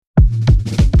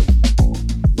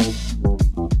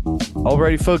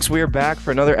Alrighty, folks, we are back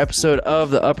for another episode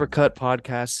of the Uppercut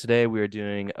podcast. Today, we are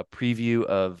doing a preview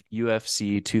of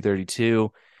UFC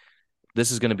 232. This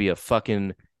is going to be a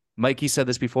fucking, Mikey said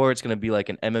this before, it's going to be like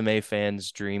an MMA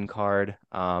fan's dream card.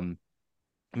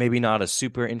 Maybe not a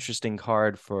super interesting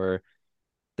card for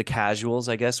the casuals,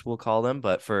 I guess we'll call them,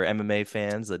 but for MMA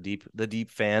fans, the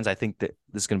deep fans, I think that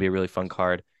this is going to be a really fun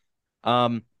card.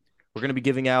 Um, we're going to be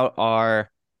giving out our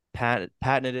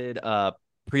patented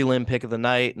prelim pick of the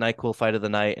night, NyQuil fight of the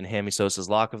night, and Hammy Sosa's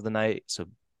lock of the night. So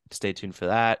stay tuned for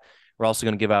that. We're also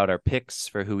going to give out our picks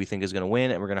for who we think is going to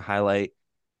win, and we're going to highlight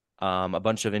a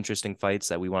bunch of interesting fights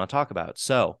that we want to talk about.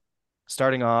 So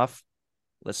starting off,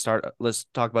 let's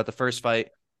talk about the first fight.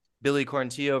 Billy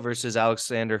Quarantillo versus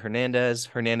Alexander Hernandez.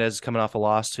 Hernandez coming off a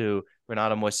loss to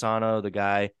Renato Moisano, the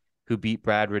guy who beat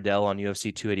Brad Riddell on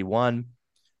UFC 281.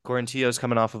 Quarantillo's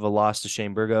coming off of a loss to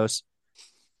Shane Burgos.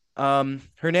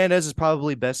 Hernandez is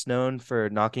probably best known for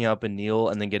knocking out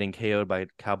Beneil and then getting KO'd by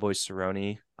Cowboy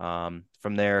Cerrone.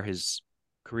 From there, his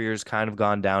career's kind of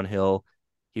gone downhill.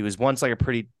 He was once like a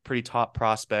pretty top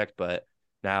prospect, but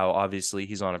now obviously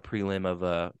he's on a prelim of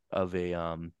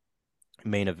a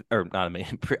main of or not a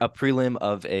main a prelim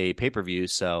of a pay-per-view.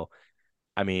 So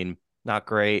I mean, not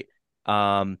great.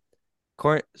 The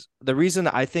reason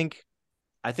I think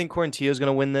Quarantillo is going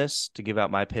to win this to give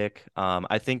out my pick.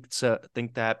 I think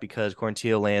that because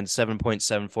Quarantillo lands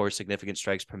 7.74 significant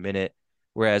strikes per minute,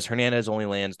 whereas Hernandez only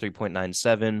lands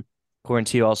 3.97.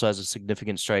 Quarantillo also has a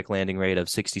significant strike landing rate of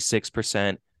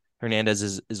 66%. Hernandez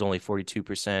is only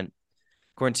 42%.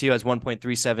 Quarantillo has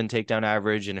 1.37 takedown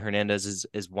average, and Hernandez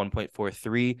is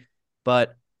 1.43.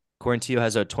 But Quarantillo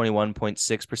has a 21.6%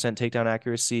 takedown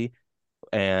accuracy,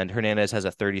 and Hernandez has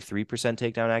a 33%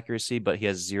 takedown accuracy, but he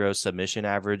has 0 submission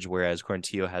average, whereas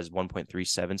Quarantillo has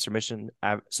 1.37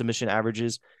 submission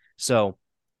averages. So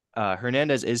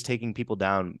Hernandez is taking people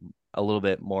down a little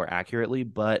bit more accurately,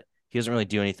 but he doesn't really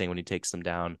do anything when he takes them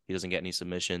down. He doesn't get any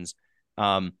submissions.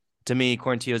 To me,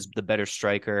 Quarantillo is the better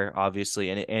striker, obviously,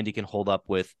 and he can hold up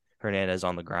with Hernandez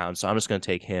on the ground. So I'm just going to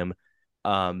take him.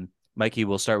 Mikey,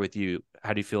 we'll start with you.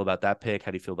 How do you feel about that pick?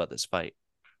 How do you feel about this fight?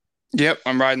 Yep,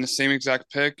 I'm riding the same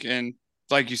exact pick, and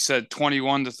like you said,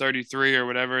 21 to 33 or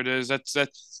whatever it is.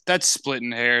 That's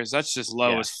splitting hairs. That's just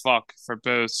low Yeah. as fuck for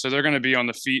both. So they're going to be on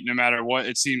the feet no matter what.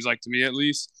 It seems like to me at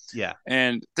least. Yeah.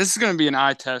 And this is going to be an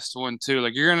eye test one too.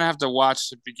 Like you're going to have to watch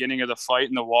the beginning of the fight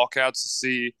and the walkouts to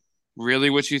see really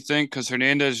what you think, because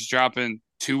Hernandez is dropping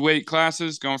 2 weight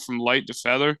classes, going from light to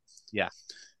feather, Yeah.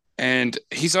 and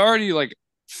he's already like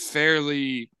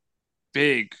fairly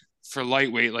big for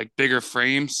lightweight, like bigger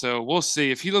frame. So we'll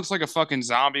see. If he looks like a fucking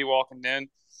zombie walking in,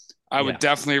 I would Yeah.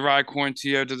 definitely ride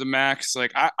Quarantillo to the max.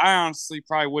 Like I honestly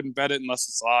probably wouldn't bet it unless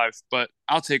it's live, but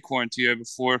I'll take Quarantillo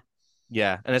before.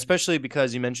 Yeah, and especially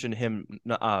because you mentioned him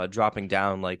dropping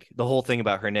down. Like the whole thing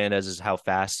about Hernandez is how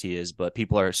fast he is, but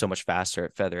people are so much faster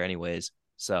at feather, anyways.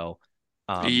 So,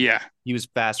 um, Yeah. he was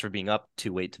fast for being up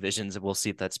 2 weight divisions, and we'll see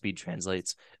if that speed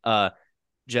translates.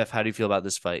 Jeff, how do you feel about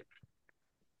this fight?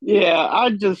 Yeah,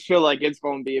 I just feel like it's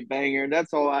going to be a banger.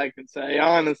 That's all I can say,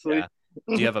 honestly. Yeah.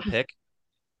 Do you have a pick?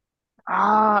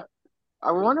 uh,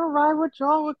 I want to ride with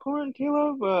y'all with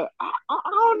Quarantilo, but I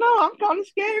don't know. I'm kind of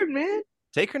scared, man.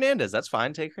 Take Hernandez. That's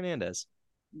fine. Take Hernandez.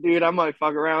 Dude, I might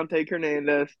fuck around, take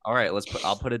Hernandez. All right,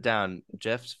 I'll put it down.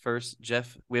 Jeff's first.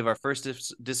 Jeff, we have our first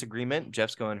disagreement.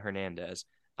 Jeff's going Hernandez.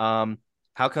 How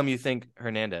come you think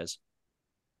Hernandez?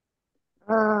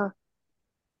 Uh,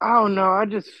 I don't know.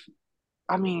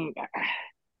 I mean,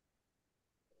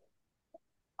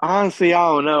 honestly, I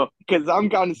don't know because I'm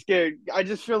kind of scared. I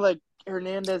just feel like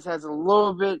Hernandez has a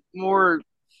little bit more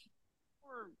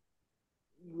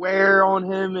wear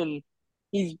on him, and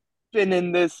he's been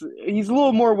in this. He's a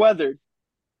little more weathered,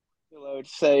 I would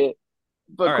say it.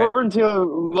 All But right.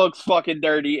 Quarantillo looks fucking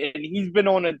dirty, and he's been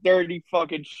on a dirty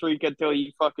fucking streak until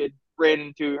he fucking ran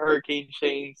into Hurricane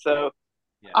Shane. So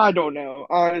Yeah. I don't know,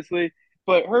 honestly.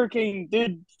 But Hurricane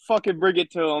did fucking bring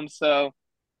it to him, so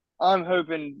I'm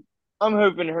hoping I'm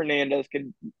hoping Hernandez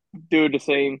can do the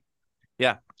same.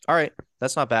 Yeah. All right.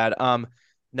 That's not bad.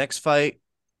 Next fight,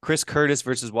 Chris Curtis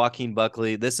versus Joaquin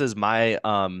Buckley. This is my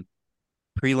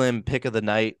prelim pick of the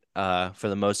night for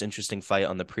the most interesting fight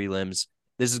on the prelims.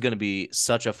 This is going to be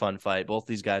such a fun fight. Both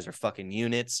these guys are fucking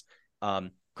units.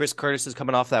 Chris Curtis is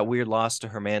coming off that weird loss to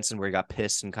Hermanson where he got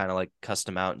pissed and kind of like cussed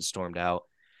him out and stormed out.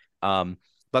 Um,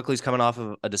 Buckley's coming off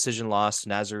of a decision loss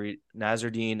to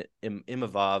Nazardine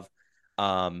Imavov.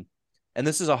 Um, and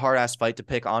this is a hard ass fight to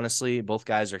pick, honestly. Both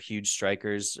guys are huge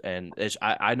strikers, and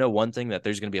I know one thing, that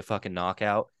there's going to be a fucking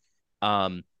knockout.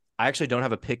 I actually don't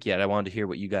have a pick yet. I wanted to hear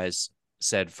what you guys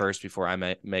said first before I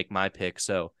make my pick.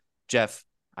 So, Jeff,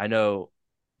 I know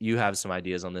you have some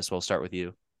ideas on this. We'll start with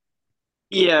you.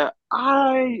 Yeah,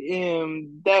 I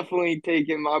am definitely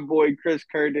taking my boy Chris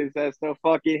Curtis as the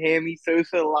fucking Hammy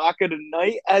Sosa lock of the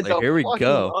night as Like, a here we fucking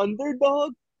go.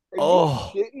 underdog. Are you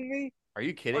Oh, shitting me? are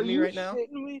you Are kidding me you right now?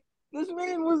 shitting me? This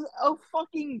man was a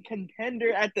fucking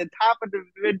contender at the top of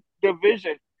the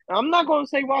division. And I'm not going to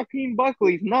say Joaquin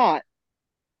Buckley's not,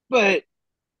 but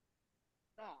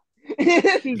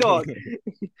dog.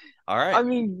 All right. I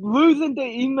mean, losing to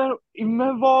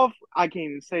Imevov, I can't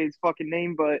even say his fucking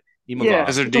name, but yeah,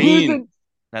 Imavov. Dean. losing,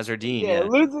 Nazardine, yeah, yeah.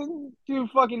 losing to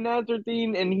fucking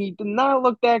Nazardine, and he did not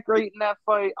look that great in that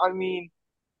fight. I mean,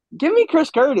 give me Chris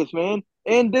Curtis, man.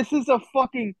 And this is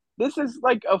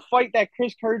like a fight that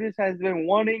Chris Curtis has been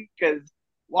wanting because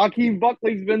Joaquin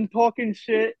Buckley's been talking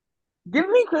shit. Give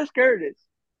me Chris Curtis.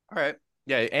 All right.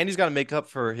 Yeah, and he's got to make up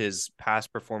for his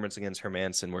past performance against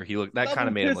Hermanson, where he looked that kind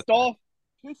of Level made him look bad.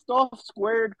 pissed off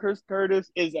squared. Chris Curtis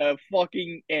is a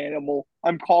fucking animal.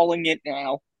 I'm calling it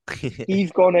now.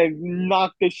 He's gonna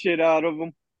knock the shit out of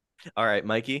him. All right,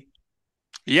 Mikey.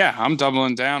 Yeah, I'm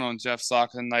doubling down on Jeff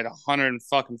Sock tonight,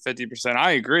 150%.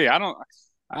 I agree.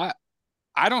 I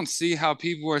I don't see how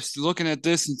people are looking at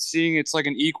this and seeing it's like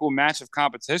an equal match of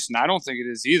competition. I don't think it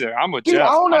is either. I'm with Dude, I Jeff,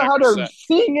 don't know how they're 100%.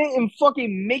 seeing it and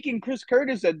fucking making Chris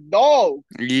Curtis a dog.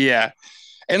 Yeah.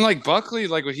 And like Buckley,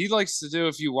 like what he likes to do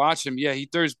if you watch him, yeah, he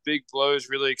throws big blows,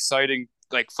 really exciting,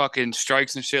 like fucking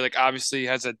strikes and shit. Like obviously he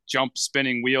has a jump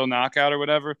spinning wheel knockout or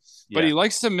whatever, but Yeah. he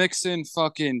likes to mix in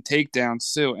fucking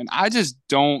takedowns too. And I just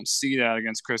don't see that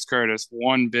against Chris Curtis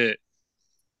one bit.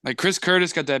 Like Chris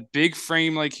Curtis got that big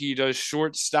frame like he does,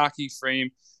 short, stocky frame.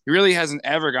 He really hasn't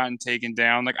ever gotten taken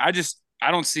down. Like I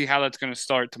don't see how that's going to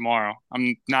start tomorrow.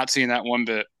 I'm not seeing that one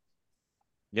bit.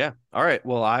 Yeah. All right.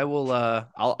 Well, I will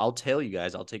I'll tell you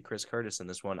guys. I'll take Chris Curtis in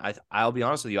this one. I'll be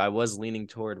honest with you. I was leaning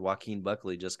toward Joaquin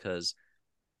Buckley just because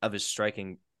of his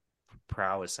striking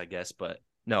prowess, I guess. But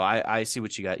no, I see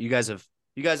what you got. You guys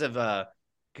have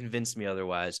convinced me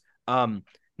otherwise.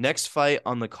 Next fight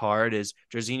on the card is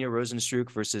Jairzinho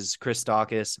Rozenstruik versus Chris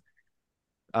Daukaus.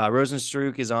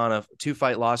 Rozenstruik is on a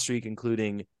 2-fight loss streak,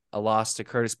 including a loss to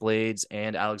Curtis Blades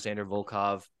and Alexander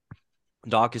Volkov.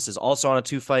 Daukaus is also on a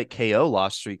 2-fight KO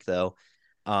loss streak, though.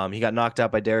 He got knocked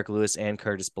out by Derek Lewis and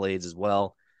Curtis Blades as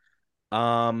well.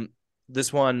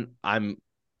 This one, I'm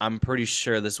pretty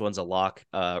sure this one's a lock.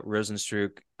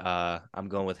 Rozenstruik, I'm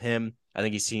going with him. I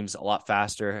think he seems a lot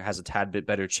faster, has a tad bit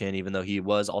better chin, even though he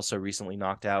was also recently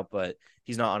knocked out, but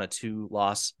he's not on a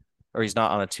 2-loss or he's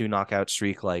not on a 2 knockout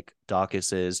streak like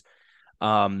Daukaus is.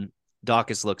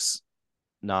 Daukaus looks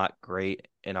not great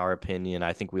in our opinion.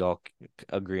 I think we all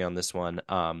agree on this one.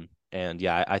 And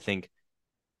yeah, I think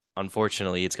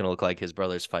unfortunately it's going to look like his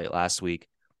brother's fight last week.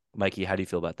 Mikey, how do you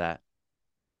feel about that?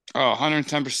 Oh,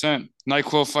 110%.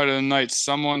 NyQuil fight of the night.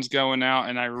 Someone's going out,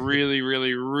 and I really,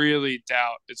 really, really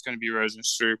doubt it's going to be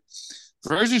Rozenstruik.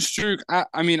 Rozenstruik,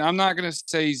 I mean, I'm not going to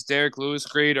say he's Derek Lewis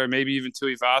grade or maybe even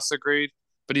Tuivasa grade,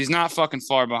 but he's not fucking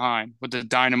far behind with the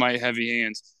dynamite heavy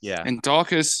hands. Yeah. And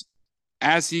Daukaus,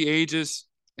 as he ages,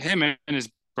 him and his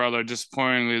brother,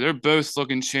 disappointingly, they're both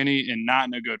looking chinny and not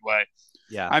in a good way.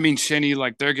 Yeah. I mean, chinny,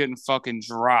 like they're getting fucking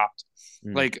dropped.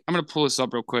 Mm. Like, I'm going to pull this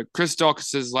up real quick. Chris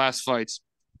Daukaus' last fights.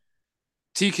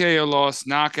 TKO loss,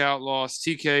 knockout loss,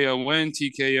 TKO win,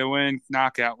 TKO win,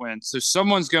 knockout win. So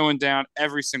someone's going down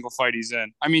every single fight he's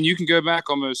in. I mean, you can go back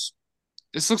almost.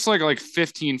 This looks like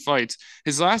 15 fights.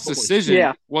 His last decision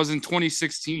Yeah. was in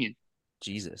 2016.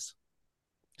 Jesus.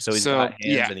 So he's got hands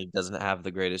yeah. and he doesn't have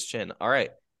the greatest chin. All right.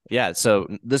 Yeah. So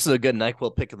this is a good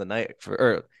NyQuil pick of the night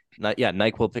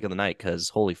NyQuil pick of the night because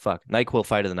holy fuck. NyQuil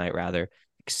fight of the night, rather.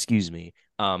 Excuse me.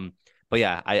 But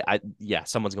yeah, yeah,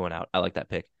 someone's going out. I like that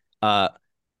pick.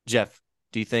 Jeff,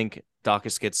 do you think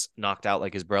Daukaus gets knocked out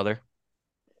like his brother?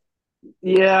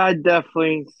 Yeah, I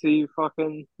definitely see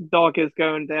fucking Daukaus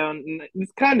going down. And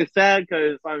it's kind of sad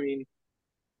because, I mean,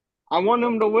 I want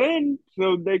them to win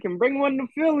so they can bring one to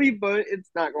Philly, but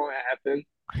it's not going to happen.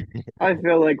 I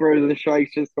feel like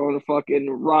Rozenstruik's just going to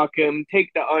fucking rock him, take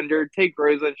the under, take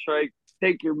Rozenstruik,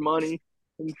 take your money,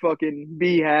 and fucking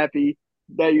be happy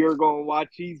that you're going to watch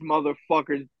these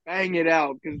motherfuckers bang it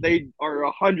out because they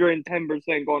are 110%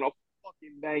 going to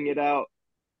fucking bang it out.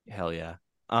 Hell yeah.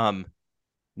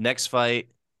 Next fight,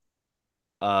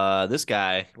 this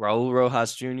guy, Raul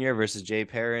Rojas Jr. versus Jay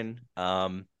Perrin.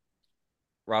 Raul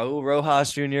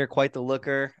Rojas Jr., quite the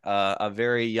looker, a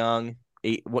very young,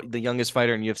 the youngest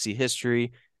fighter in UFC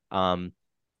history.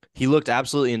 He looked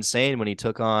absolutely insane when he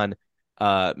took on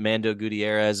Mando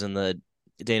Gutierrez in the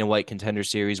Dana White Contender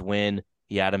Series win.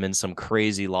 He had him in some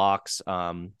crazy locks.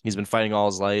 He's been fighting all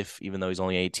his life, even though he's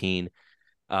only 18.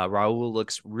 Raul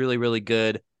looks really, really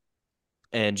good,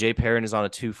 and Jay Perrin is on a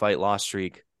 2-fight loss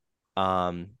streak.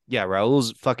 Yeah,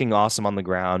 Raul's fucking awesome on the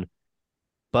ground,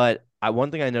 but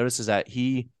one thing I noticed is that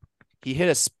he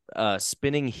hit a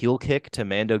spinning heel kick to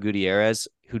Mando Gutierrez,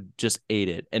 who just ate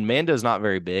it, and Mando's not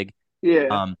very big.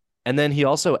 Yeah. And then he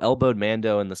also elbowed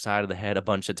Mando in the side of the head a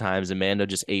bunch of times, and Mando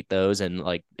just ate those, and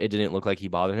like it didn't look like he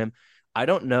bothered him. I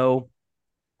don't know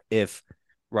if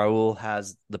Raul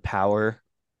has the power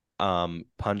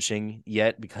punching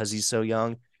yet because he's so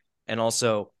young, and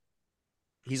also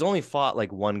he's only fought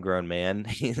like one grown man.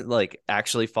 He like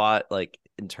actually fought like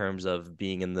in terms of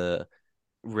being in the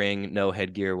ring, no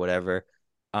headgear, whatever.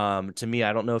 To me,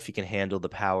 I don't know if he can handle the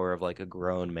power of like a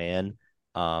grown man.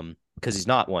 Because he's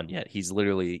not one yet. He's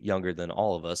literally younger than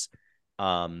all of us.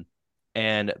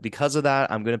 And because of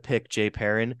that, I'm gonna pick Jay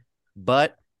Perrin.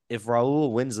 But if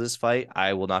Raul wins this fight,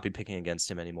 I will not be picking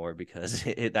against him anymore because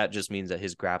that just means that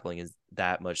his grappling is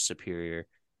that much superior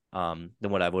than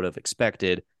what I would have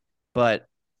expected. But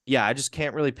yeah, I just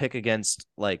can't really pick against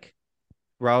like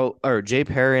Raul or Jay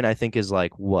Perrin. I think is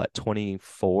like what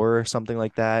 24 or something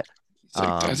like that.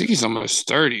 I think he's almost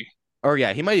 30. Or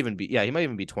yeah, he might even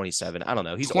be 27. I don't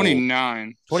know. He's old.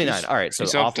 29. 29. All right, so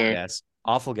He's up awful there. guess.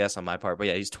 Awful guess on my part, but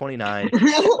yeah, he's 29.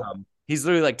 He's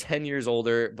literally like 10 years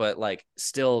older, but like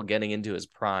still getting into his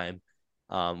prime,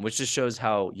 which just shows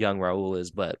how young Raul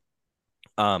is. But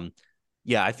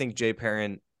yeah, I think Jay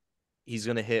Perrin, he's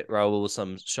gonna hit Raul with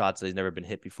some shots that he's never been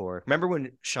hit before. Remember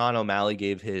when Sean O'Malley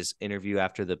gave his interview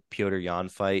after the Piotr Jan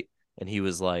fight, and he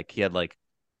was like, he Looks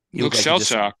like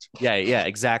shell-shocked. Yeah,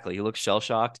 exactly. He looked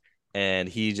shell-shocked, and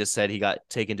he just said he got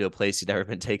taken to a place he'd never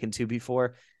been taken to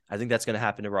before. I think that's going to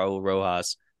happen to Raul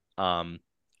Rojas,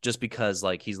 just because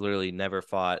like he's literally never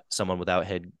fought someone without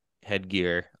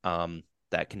headgear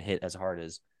that can hit as hard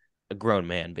as a grown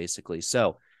man, basically.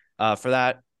 So for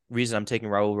that reason, I'm taking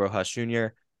Raul Rojas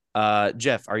Jr.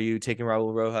 Jeff, are you taking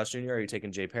Raul Rojas Jr.? Are you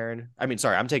taking Jay Perrin? I mean,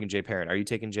 sorry, I'm taking Jay Perrin. Are you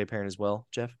taking Jay Perrin as well,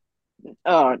 Jeff?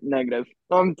 Negative.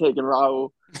 I'm taking Raul.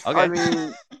 Okay. I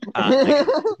mean,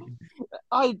 Negative.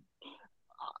 I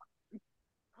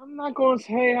I'm not gonna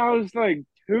say I was like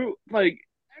too like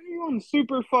everyone's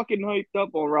super fucking hyped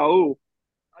up on Raul.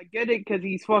 I get it because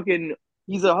he's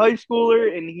a high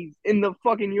schooler and he's in the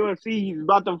fucking UFC. He's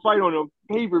about to fight on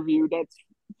a pay-per-view. That's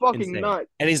fucking Insane. nuts.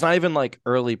 And he's not even like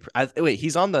early. Wait,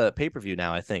 he's on the pay per view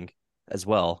now, I think, as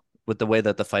well. With the way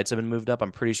that the fights have been moved up,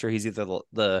 I'm pretty sure he's either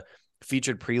the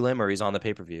featured prelim or he's on the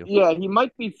pay per view, Yeah, he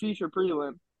might be feature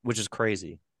prelim. which is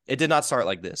crazy. It did not start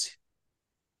like this,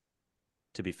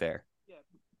 to be fair. Yeah,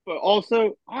 but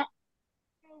also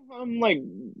I'm like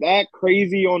that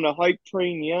crazy on the hype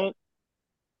train yet.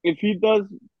 If he does,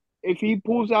 if he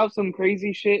pulls out some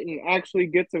crazy shit and actually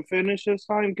gets a finish this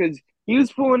time, because he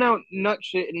was pulling out nut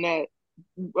shit in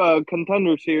that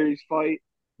contender series fight.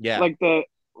 Yeah, Like the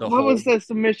what whole was the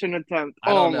submission attempt?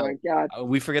 I Oh don't my know. god,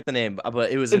 We forget the name,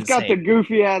 but it was it's got the insane.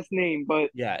 goofy ass name, but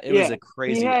Yeah, it was yeah, a he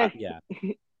crazy. had Yeah,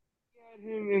 he had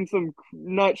him in some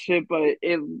nut shit, but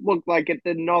it looked like it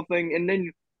did nothing. And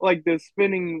then like the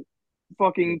spinning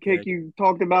fucking kick good. you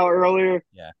talked about earlier,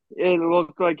 Yeah, it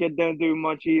looked like it didn't do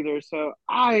much either. So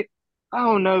I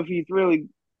don't know if he's really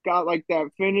got like that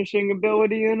finishing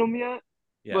ability in him yet.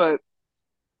 yeah, But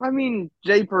I mean,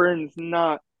 Jay Perrin's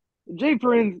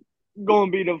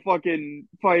gonna be the fucking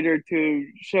fighter to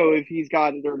show if he's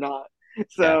got it or not. yeah,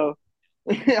 So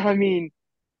I mean,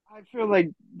 I feel like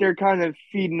they're kind of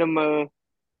feeding him a.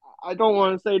 I don't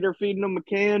want to say they're feeding him a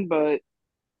can, but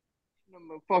feeding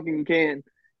him a fucking can,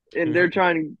 and they're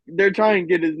trying to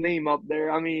get his name up there.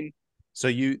 I mean, So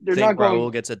you they're think not going.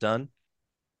 Raul gets it done?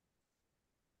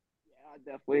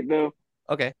 Yeah, definitely do.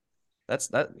 Okay, that's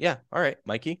that. Yeah, all right,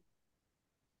 Mikey.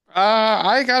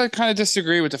 I gotta kind of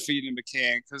disagree with the feed in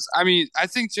McCann because I mean I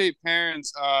think Jay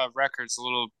Perrin's record's a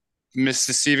little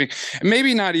misdeceiving, and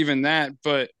maybe not even that,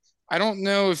 but I don't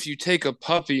know if you take a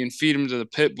puppy and feed him to the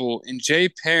pit bull, and Jay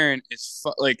Perrin is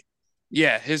like,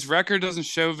 yeah, his record doesn't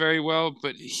show very well,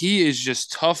 but he is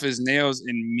just tough as nails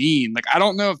and mean. Like I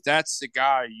don't know if that's the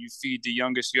guy you feed the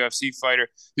youngest UFC fighter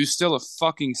who's still a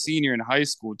fucking senior in high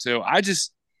school too. I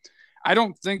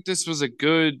don't think this was a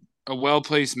well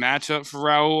placed matchup for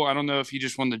Raul. I don't know if he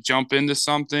just wanted to jump into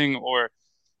something or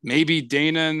maybe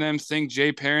Dana and them think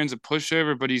Jay Perrin's a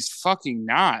pushover, but he's fucking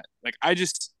not. Like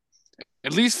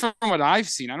at least from what I've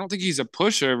seen, I don't think he's a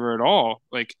pushover at all.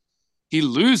 Like he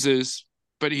loses,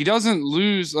 but he doesn't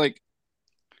lose like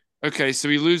okay, so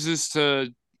he loses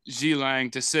to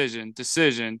Zhilang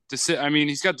I mean,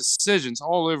 he's got decisions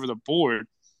all over the board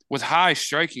with high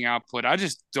striking output. I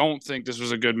just don't think this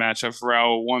was a good matchup for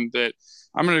Raul one bit.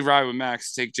 I'm going to ride with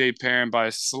Max, take Jay Perrin by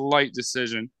a slight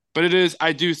decision. But it is.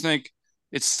 I do think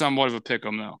it's somewhat of a pick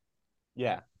 'em though.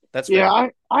 Yeah, that's Yeah,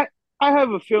 fair. I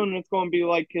have a feeling it's going to be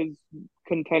like his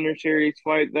contender series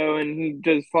fight though, and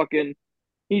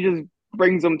he just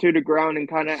brings him to the ground and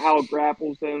kind of out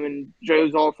grapples him and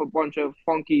shows off a bunch of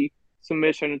funky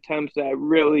submission attempts that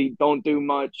really don't do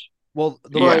much, Well,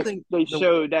 the one Yeah. but thing they the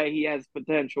show that he has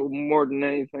potential more than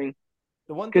anything.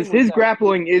 the one Because thing with his that,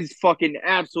 grappling is fucking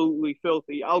absolutely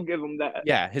filthy. I'll give him that.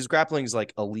 yeah, his grappling's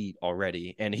like elite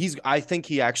already, and I think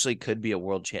he actually could be a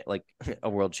like a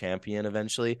world champion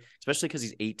eventually, especially because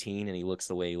he's 18 and he looks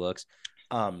the way he looks.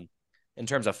 Um, in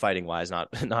terms of fighting wise, not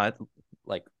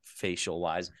like facial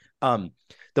wise. Um,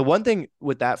 the one thing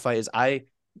with that fight is I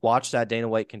watched that Dana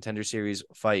White Contender Series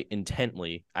fight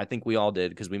intently. I think we all did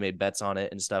because we made bets on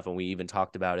it and stuff, and we even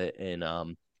talked about it in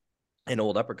an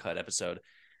old Uppercut episode.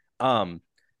 Um,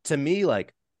 to me,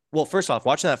 like, well, first off,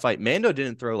 watching that fight, Mando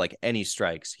didn't throw like any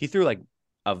strikes. He threw like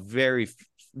a very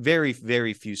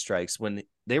few strikes. When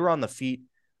they were on the feet,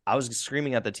 I was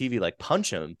screaming at the TV like,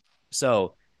 punch him.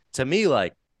 So to me,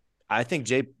 like, I think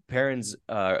Jay Perrin's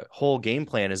whole game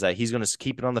plan is that he's going to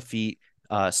keep it on the feet,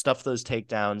 stuff those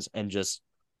takedowns, and just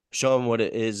show him what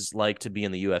it is like to be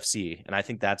in the UFC. And I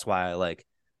think that's why I like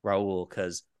Raul,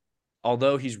 because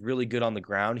although he's really good on the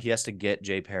ground, he has to get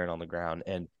Jay Perrin on the ground.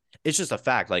 And it's just a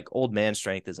fact. Like, old man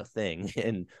strength is a thing.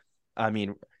 And I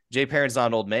mean, Jay Perrin's not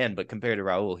an old man, but compared to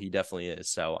Raul, he definitely is.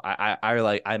 So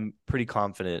I'm pretty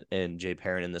confident in Jay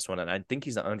Perrin in this one. And I think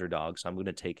he's an underdog. So I'm going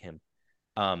to take him.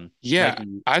 Yeah, Mikey,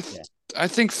 yeah. I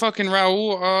think fucking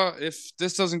Raul. If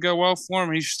this doesn't go well for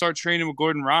him, he should start training with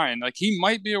Gordon Ryan. Like he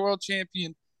might be a world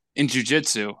champion in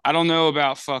jiu-jitsu. I don't know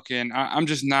about fucking. I'm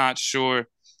just not sure.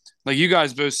 Like you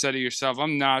guys both said it yourself,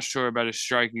 I'm not sure about his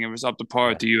striking. It was up to par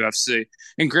Yeah. at the UFC. And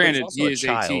But he's granted, also he a is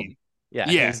child. 18. Yeah.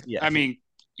 Yeah, Yeah. I mean,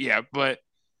 yeah, but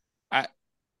I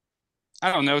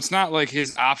I don't know. It's not like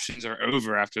his options are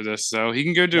over after this, so he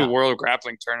can go do No. world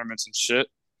grappling tournaments and shit.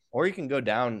 Or you can go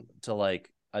down to like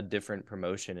a different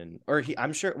promotion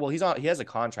I'm sure, well, he has a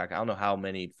contract. I don't know how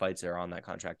many fights are on that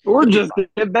contract. Or He'll be just fine.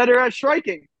 get better at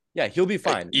striking. Yeah, he'll be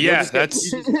fine. He'll Yeah, just get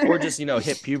that's or just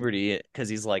hit puberty because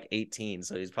he's like 18,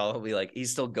 so he's probably like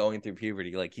he's still going through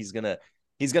puberty. Like he's gonna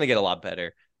get a lot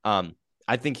better.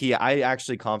 I think I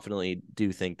actually confidently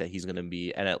do think that he's gonna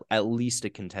be at least a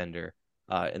contender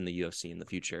in the UFC in the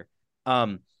future.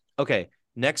 Okay,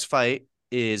 next fight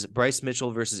is Bryce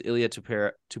Mitchell versus Ilya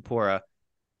Tupora.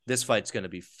 This fight's gonna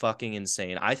be fucking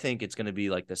insane. I think it's gonna be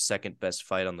like the second best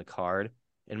fight on the card,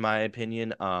 in my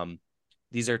opinion.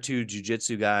 These are two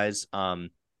jiu-jitsu guys.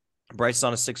 Bryce is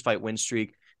on a 6-fight win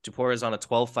streak. Tupora is on a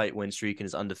 12-fight win streak and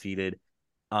is undefeated.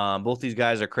 Both these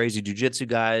guys are crazy jiu-jitsu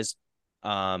guys.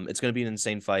 It's going to be an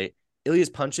insane fight. Ilya's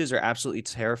punches are absolutely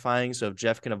terrifying. So if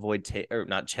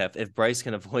if Bryce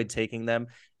can avoid taking them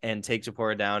and take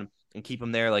Tupora down and keep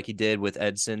him there like he did with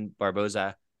Edson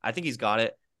Barboza, I think he's got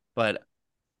it. But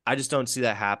I just don't see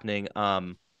that happening.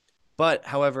 But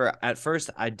however, at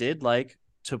first I did like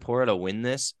Tupora to win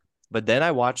this. But then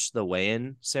I watched the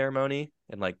weigh-in ceremony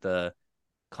and like the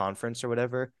conference or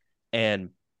whatever,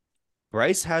 and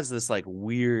Bryce has this like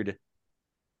weird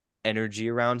energy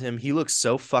around him. He looks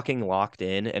so fucking locked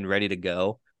in and ready to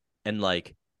go, and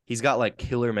like he's got like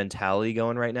killer mentality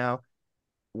going right now.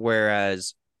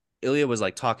 Whereas Ilya was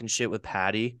like talking shit with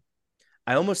Patty.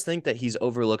 I almost think that he's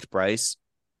overlooked Bryce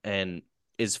and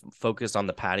is focused on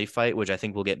the Patty fight, which I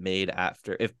think will get made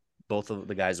after if both of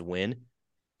the guys win.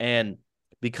 And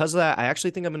because of that, I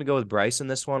actually think I'm going to go with Bryce in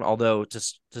this one. Although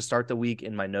to start the week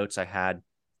in my notes, I had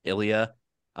Ilya.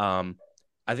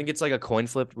 I think it's like a coin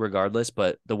flip regardless,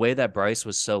 but the way that Bryce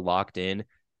was so locked in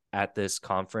at this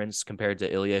conference compared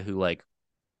to Ilya, who like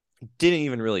didn't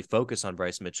even really focus on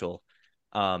Bryce Mitchell,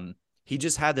 he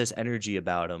just had this energy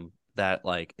about him that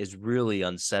like is really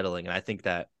unsettling. And I think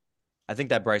that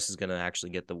Bryce is going to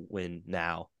actually get the win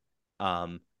now.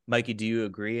 Mikey, do you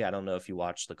agree? I don't know if you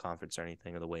watched the conference or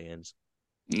anything or the weigh-ins.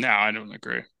 no, I don't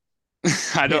agree.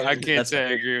 I can't say I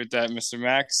agree with that, Mr.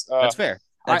 Max. That's fair.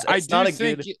 I do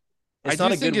think it's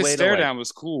not a good his way to stare like, down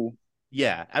was cool.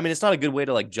 yeah. I mean, it's not a good way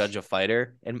to like judge a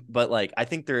fighter, but like I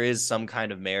think there is some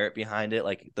kind of merit behind it,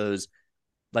 like those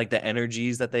like the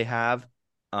energies that they have.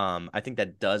 I think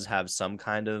that does have some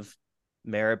kind of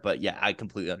merit, but yeah, I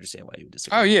completely understand why you would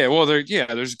disagree. Oh yeah, well there's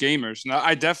gamers. No,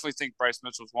 I definitely think Bryce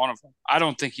Mitchell's one of them. I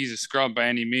don't think he's a scrub by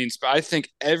any means, but I think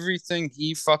everything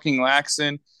he fucking lacks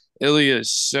in, Ilya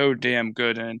is so damn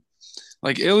good in.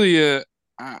 Like Ilya,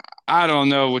 I don't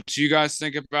know what you guys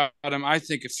think about him. I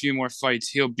think a few more fights,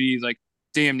 he'll be like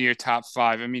damn near top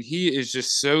 5. I mean, he is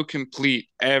just so complete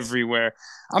everywhere.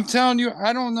 I'm telling you,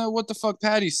 I don't know what the fuck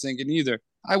Patty's thinking either.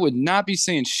 I would not be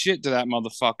saying shit to that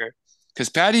motherfucker. because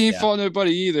Patty ain't Yeah. fought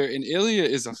nobody either, and Ilya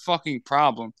is a fucking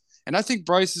problem. And I think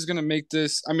Bryce is gonna make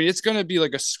this. I mean, it's gonna be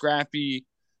like a scrappy,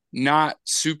 not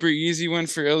super easy win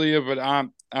for Ilya, but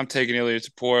I'm taking Ilya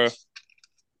Tapora.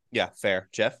 Yeah, fair.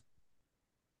 Jeff?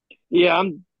 Yeah,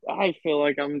 I feel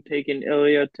like I'm taking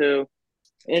Ilya too.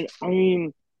 And I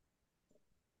mean,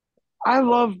 I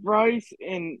love Bryce,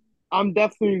 and I'm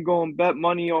definitely going to bet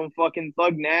money on fucking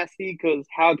Thug Nasty because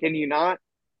how can you not?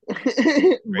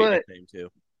 Great But nickname too.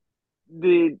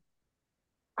 the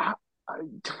I,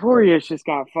 Torius just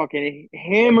got fucking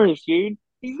hammers, dude.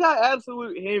 He's got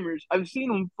absolute hammers. I've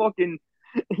seen him fucking.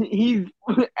 He's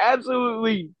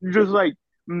absolutely just like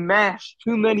mashed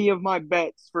too many of my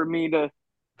bets for me to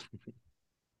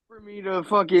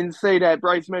fucking say that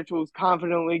Bryce Mitchell is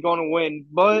confidently going to win.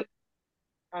 But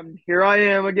here I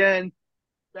am again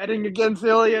betting against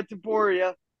Ilya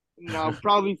Taporia, and I'll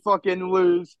probably fucking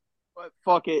lose. But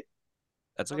fuck it,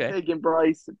 That's I'm okay. taking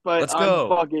Bryce. But Let's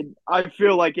go. I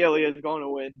feel like Ilya's going to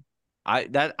win. I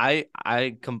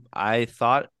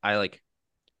thought I like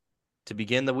to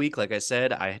begin the week, like I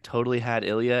said, I totally had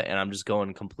Ilya, and I'm just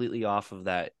going completely off of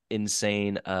that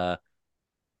insane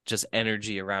just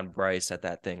energy around Bryce at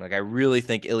that thing. Like I really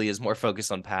think Ilya is more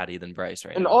focused on Patty than Bryce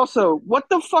right And now. also, what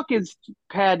the fuck is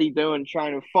Patty doing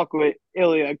trying to fuck with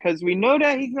Ilya? Because we know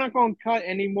that he's not going to cut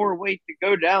any more weight to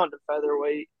go down to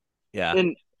featherweight. Yeah.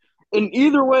 And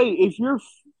either way, if you're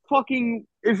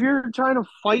trying to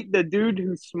fight the dude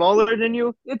who's smaller than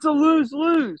you, it's a lose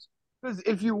lose. Because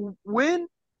if you win,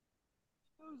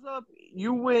 goes up,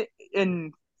 you win,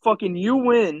 and fucking you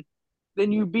win,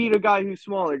 then you beat a guy who's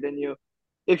smaller than you.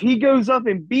 If he goes up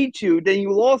and beats you, then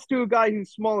you lost to a guy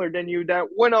who's smaller than you that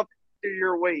went up to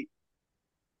your weight.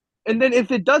 And then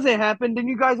if it doesn't happen, then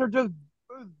you guys are just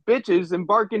bitches and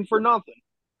barking for nothing.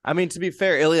 I mean, to be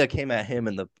fair, Ilya came at him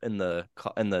in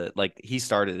the like he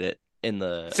started it in I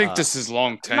the think this is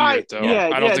long Not, tenured though.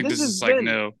 yeah, I don't yeah. think This this has is like been,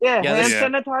 new. yeah, yeah hand this Yeah.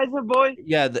 sanitizer, boy.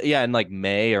 yeah in like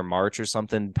May or March or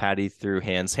something. Patty threw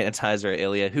hand sanitizer at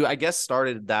Ilya, who I guess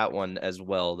started that one as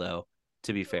well, though.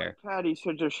 To be fair, Patty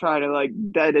should just try to like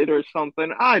dead it or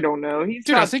something. I don't know. He's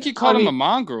Dude, I got. think he I called him a mean,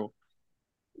 mongrel.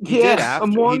 he did yeah, a after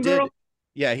he one did. girl,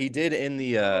 Yeah, he did in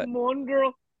the a one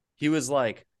girl. he was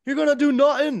like, "You're gonna do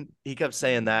nothing." He kept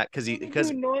saying that Gonna do because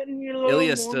nothing, you little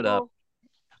Ilya stood up. mongrel.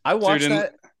 I Dude, watched and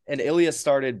that, and Ilya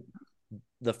started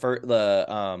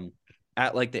the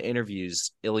at like the interviews.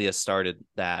 Ilya started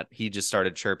that. He just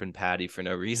started chirping Patty for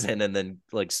no reason, and then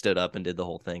like stood up and did the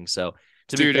whole thing. So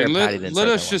to be dude, fair, and Patty let didn't let start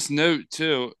that us one. just note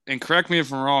too, and correct me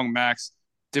if I'm wrong, Max.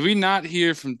 Did we not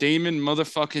hear from Damon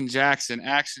motherfucking Jackson,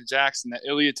 Action Jackson, that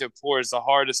Ilya Tapor is the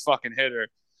hardest fucking hitter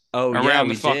Oh yeah, around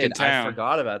the we did. fucking I town?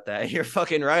 forgot about that. You're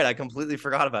fucking right. I completely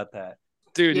forgot about that.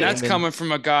 Dude, and Yeah, that's Damon. coming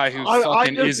from a guy who I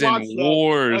fucking just is in watched that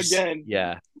wars. again.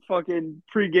 Yeah. Fucking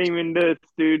pre-gaming this,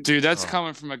 dude. Dude, that's Oh,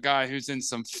 coming from a guy who's in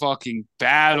some fucking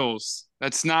battles.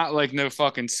 That's not like no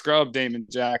fucking scrub, Damon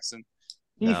Jackson.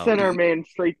 He no, sent our man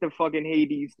straight to fucking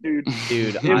Hades, dude.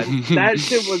 dude. I That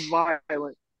shit was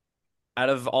violent. out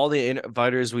of all the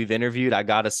fighters we've interviewed, I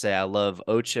gotta say I love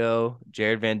Ocho,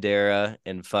 Jared Vandera,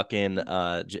 and fucking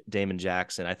Damon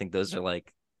Jackson. I think those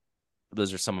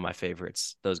are some of my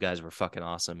favorites. Those guys were fucking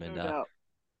awesome, No and doubt.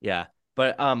 yeah.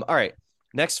 But all right,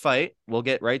 next fight, we'll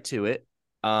get right to it.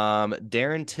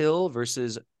 Darren Till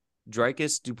versus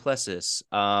Dricus Duplessis.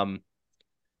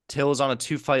 Till is on a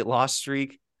 2-fight loss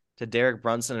streak to Derek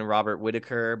Brunson and Robert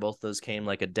Whitaker. Both those came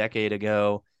like a decade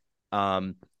ago.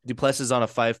 Duplessis is on a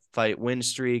 5-fight win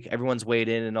streak. Everyone's weighed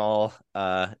in and all.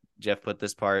 Jeff put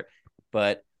this part,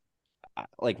 but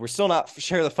like we're still not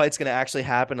sure the fight's gonna actually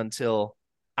happen until.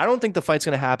 I don't think the fight's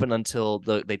gonna happen until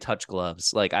they touch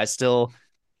gloves. Like I feel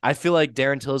like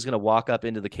Darren Till is gonna walk up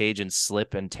into the cage and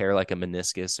slip and tear like a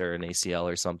meniscus or an ACL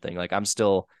or something. Like I'm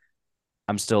still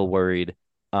worried.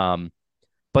 Um,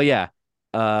 but yeah,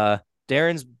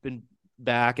 Darren's been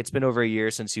back. It's been over a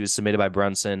year since he was submitted by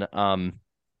Brunson.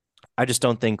 I just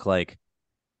don't think like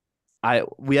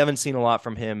we haven't seen a lot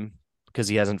from him because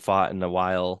he hasn't fought in a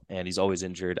while and he's always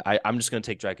injured. I'm just gonna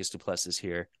take Dricus Duplessis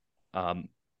here. Um,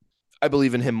 I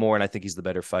believe in him more, and I think he's the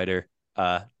better fighter.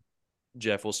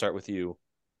 Jeff, we'll start with you.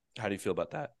 How do you feel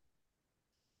about that?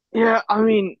 Yeah, I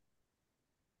mean,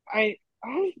 I've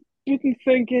been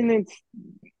thinking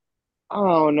I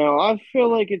don't know. I feel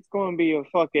like it's going to be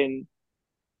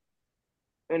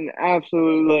an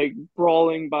absolute like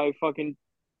brawling by fucking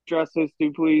Justice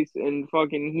Duplessis, and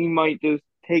fucking he might just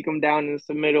take him down and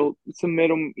submit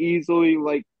him easily,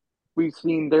 like we've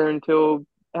seen Darren Till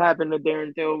happen to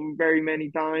Darren Till very many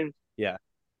times. Yeah.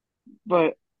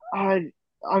 But I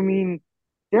mean,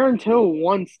 Darren Till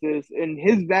wants this, and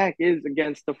his back is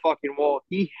against the fucking wall.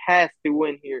 He has to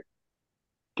win here.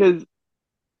 because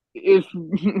if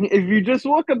you just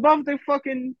look above the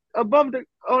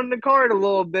on the card a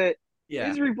little bit, Yeah.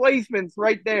 his replacement's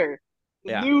right there.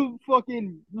 The Yeah. new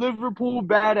fucking Liverpool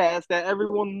badass that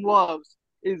everyone loves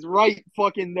is right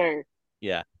fucking there.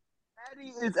 Yeah. Patty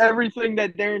is everything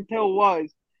that Darren Till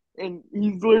was, and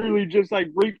he's literally just like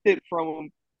reaped it from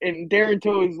him. And Darren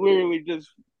Till is literally just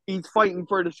he's fighting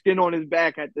for the skin on his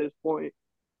back at this point.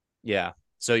 Yeah.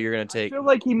 So you're gonna I take feel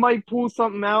like he might pull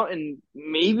something out and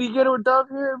maybe get a dub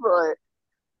here, but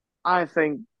I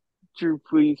think Drew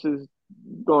Priest is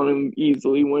going to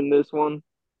easily win this one.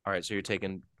 all right, so you're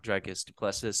taking Dricus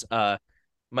Duplessis.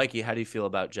 Mikey, how do you feel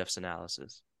about Jeff's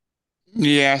analysis?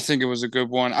 Yeah, I think it was a good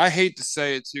one. I hate to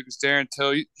say it too, because Darren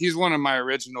Till, he's one of my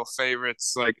original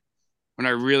favorites. Like when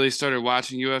I really started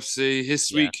watching UFC, his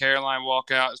Yeah. Sweet Caroline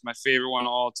walkout is my favorite one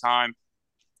of all time.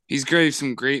 He's gave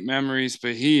some great memories,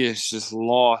 but he is just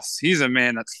lost. He's a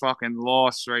man that's fucking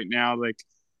lost right now. Like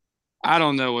I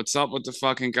don't know what's up with the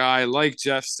fucking guy. Like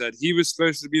Jeff said, he was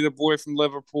supposed to be the boy from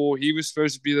Liverpool. He was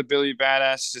supposed to be the Billy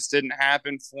Badass. Just didn't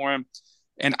happen for him.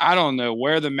 And I don't know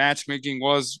where the matchmaking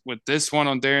was with this one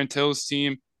on Darren Till's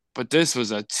team, but this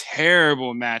was a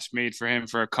terrible match made for him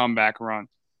for a comeback run.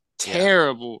 Yeah.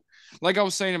 Terrible. Like I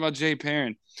was saying about Jay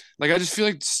Perrin. Like I just feel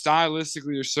like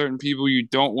stylistically there's certain people you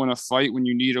don't want to fight when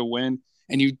you need a win.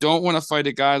 And you don't want to fight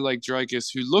a guy like Dricus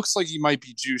who looks like he might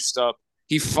be juiced up.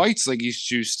 He fights like he's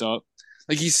juiced up.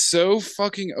 Like he's so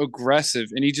fucking aggressive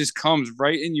and he just comes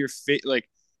right in your face. Like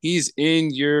he's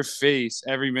in your face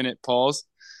every minute, pause.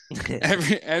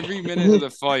 Every minute of the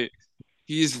fight,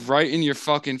 he's right in your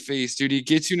fucking face, dude. He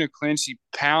gets you in a clinch, he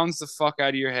pounds the fuck out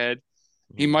of your head.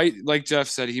 He might, like Jeff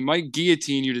said, he might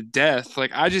guillotine you to death.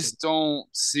 Like I just don't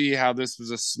see how this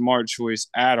was a smart choice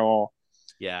at all.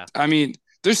 Yeah. I mean,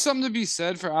 there's something to be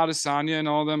said for Adesanya and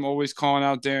all them always calling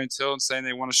out Darren Till and saying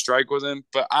they want to strike with him,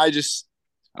 but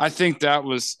I think that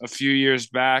was a few years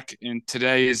back, and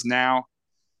today is now.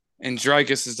 And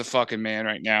Dricus is the fucking man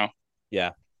right now.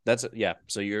 Yeah. Yeah.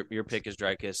 So your pick is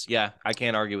Dricus. Yeah, I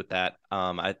can't argue with that.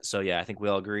 I think we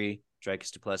all agree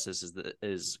Dricus Duplessis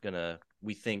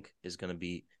we think is gonna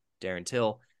be Darren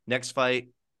Till. Next fight,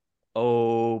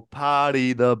 oh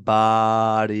Potty the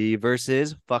Body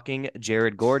versus fucking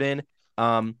Jared Gordon.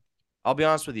 I'll be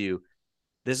honest with you.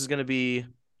 This is gonna be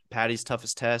Patty's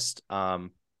toughest test.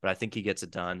 But I think he gets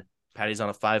it done. Patty's on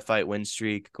a 5-fight win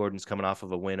streak. Gordon's coming off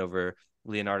of a win over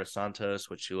Leonardo Santos,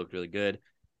 which he looked really good.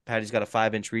 Patty's got a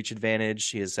 5-inch reach advantage.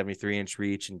 He has a 73-inch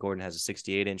reach, and Gordon has a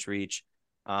 68-inch reach.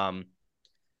 I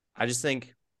just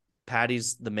think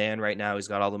Patty's the man right now. He's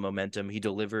got all the momentum. He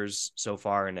delivers so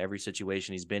far in every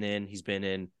situation he's been in. He's been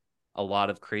in a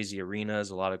lot of crazy arenas,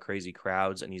 a lot of crazy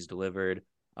crowds, and he's delivered.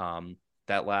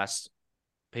 That last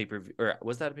pay-per-view, or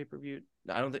was that a pay-per-view?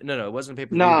 I don't think. No, it wasn't a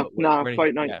pay-per-view. Nah,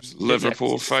 fight night. Yeah,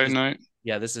 Liverpool fight night.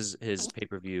 Yeah, this is his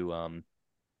pay-per-view.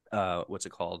 What's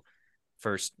it called?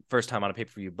 First time on a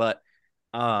pay-per-view, but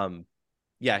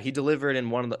yeah, he delivered in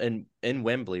one of the in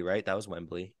Wembley, right? That was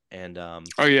Wembley, and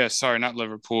Oh yeah, sorry, not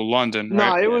Liverpool, London,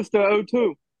 Nah, right? it was the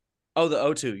O2. Oh, the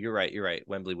O2. You're right.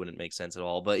 Wembley wouldn't make sense at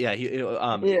all, but yeah,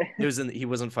 Yeah. he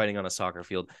wasn't fighting on a soccer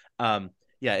field.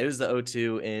 Yeah, it was the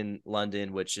O2 in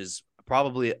London, which is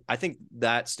probably, I think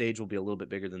that stage will be a little bit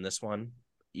bigger than this one,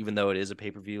 even though it is a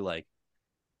pay-per-view. Like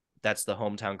that's the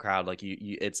hometown crowd. Like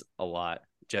it's a lot.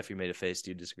 Jeff, you made a face.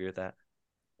 Do you disagree with that?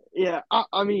 Yeah,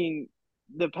 I mean,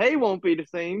 the pay won't be the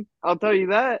same. I'll tell you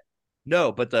that.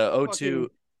 No, but the O2, Fucking,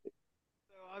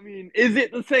 I mean, is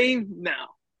it the same? No.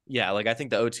 yeah, like I think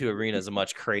the O2 arena is a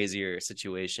much crazier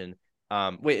situation.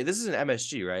 Wait, this is an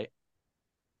MSG, right?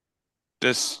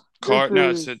 This This card, no,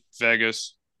 it's is, at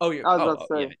Vegas. Oh, you're. I was Oh, about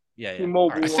to say, yeah. All T-Mobile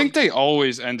right. I think they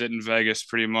always end it in Vegas,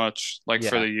 pretty much, like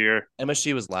for Yeah, the year.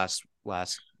 MSG was last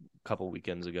couple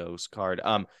weekends ago's card.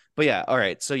 But yeah, all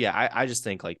right. So yeah, I just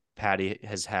think like Patty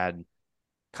has had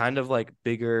kind of like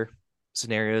bigger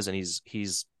scenarios, and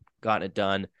he's gotten it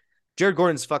done. Jared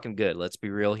Gordon's fucking good. Let's be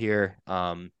real here.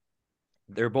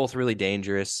 They're both really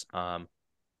dangerous.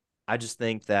 I just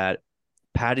think that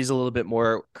Patty's a little bit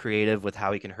more creative with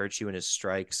how he can hurt you in his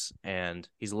strikes, and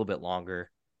he's a little bit longer.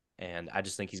 And I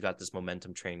just think he's got this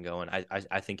momentum train going.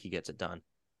 I think he gets it done.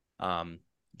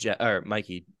 Or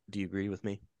Mikey, do you agree with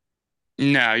me?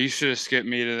 No, you should have skipped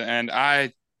me to the end.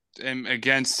 I am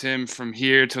against him from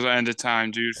here to the end of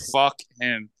time, dude. Fuck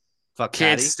him. Fuck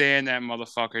Can't Patty. stand that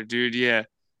motherfucker, dude. Yeah.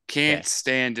 Okay. Can't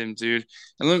stand him, dude.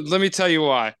 And let me tell you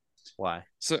why. Why?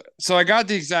 So I got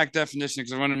the exact definition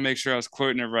because I wanted to make sure I was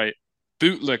quoting it right.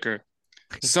 Bootlicker.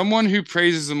 Someone who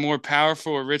praises a more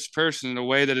powerful or rich person in a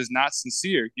way that is not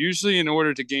sincere, usually in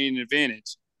order to gain an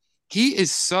advantage. He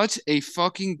is such a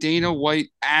fucking Dana White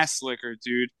ass licker,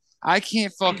 dude. I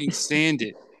can't fucking stand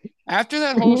it. After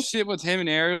that whole shit with him and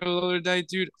Ariel the other day,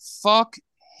 dude, fuck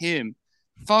him.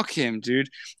 Fuck him, dude.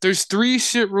 There's 3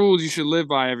 shit rules you should live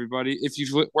by, everybody, if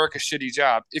you work a shitty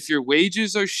job. If your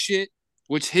wages are shit,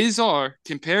 which his are,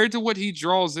 compared to what he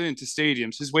draws into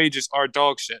stadiums, his wages are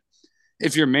dog shit.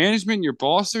 If your management, your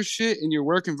boss are shit, and your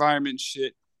work environment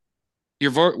shit,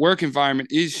 your work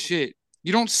environment is shit.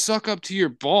 You don't suck up to your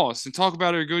boss and talk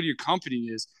about how good your company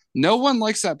is. No one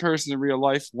likes that person in real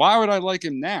life. Why would I like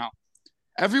him now?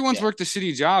 Everyone's worked a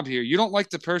shitty job here. You don't like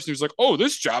the person who's like, oh,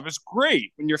 this job is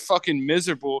great when you're fucking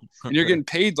miserable and you're getting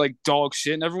paid like dog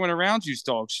shit and everyone around you's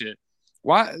dog shit.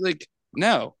 Why? Like,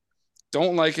 no,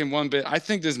 don't like him one bit. I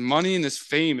think this money and this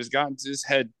fame has gotten to his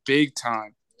head big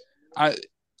time. I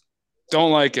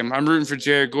don't like him. I'm rooting for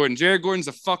Jared Gordon. Jared Gordon's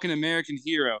a fucking American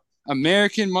hero.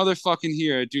 American motherfucking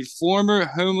hero, dude. Former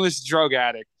homeless drug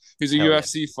addict who's a Hell yeah.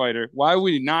 UFC fighter. Why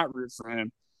would you not root for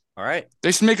him? All right.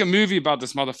 They should make a movie about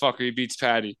this motherfucker. He beats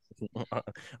Patty.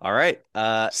 All right.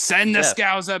 Send the Jeff.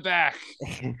 Scouser back.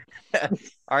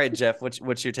 All right, Jeff.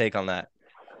 What's your take on that?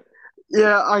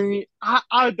 Yeah, I mean,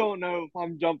 I don't know if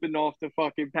I'm jumping off the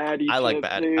fucking Patty I like shit,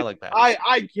 Patty. dude. I like Patty.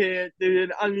 I can't,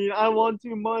 dude. I mean, I want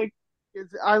to, Mike.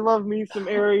 I love me some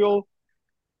Ariel.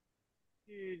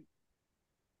 Dude,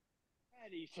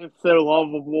 Patty's just so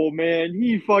lovable, man.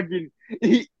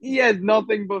 He has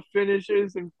nothing but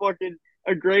finishes and fucking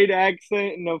a great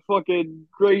accent and a fucking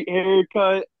great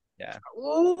haircut. Yeah.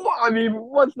 Oh, I mean,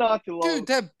 what's not to love? Dude,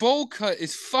 that bowl cut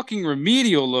is fucking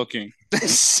remedial looking. That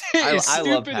shit is I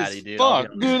love stupid Patty, as dude.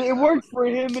 fuck. Dude, it works for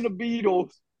him and the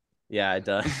Beatles. Yeah, it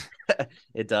does.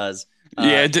 It does.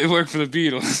 Yeah, it did work for the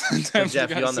Beatles. So Jeff,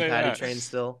 Definitely you on the gotta say Patty that. train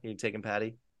still? You taking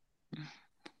Patty?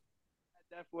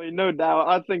 Definitely, no doubt.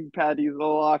 I think Patty's the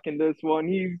lock in this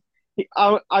one.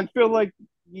 I feel like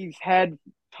he's had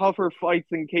tougher fights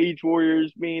than Cage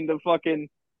Warriors, being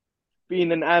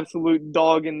an absolute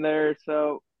dog in there.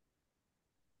 So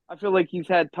I feel like he's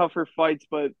had tougher fights,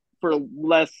 but for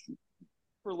less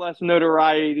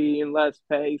notoriety and less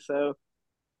pay. So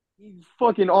he's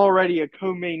fucking already a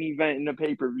co-main event in a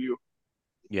pay-per-view.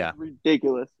 Yeah,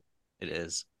 Ridiculous. it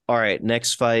is. All right,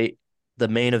 next fight, the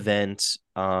main event.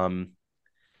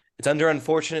 It's under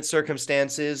unfortunate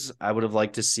circumstances. I would have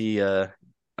liked to see a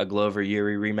Glover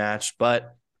Yuri rematch,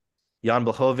 but Jan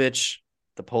Blachowicz,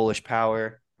 the Polish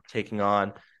power, taking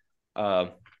on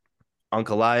Ankalaev,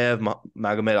 Magomed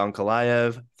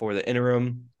Ankalaev for the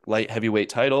interim light heavyweight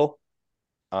title.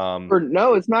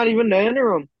 No, it's not even the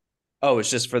interim. Oh, it's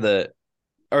just for the.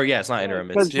 Or yeah, it's not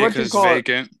interim. It's Because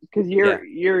vacant. Because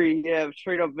Yuri,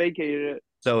 straight up vacated it.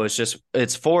 So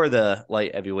it's for the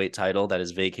light heavyweight title that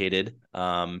is vacated.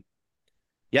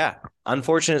 Yeah,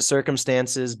 unfortunate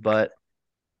circumstances, but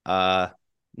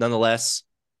nonetheless,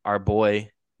 our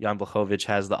boy Jan Blachowicz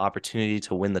has the opportunity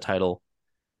to win the title.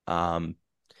 And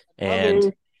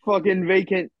another fucking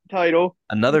vacant title.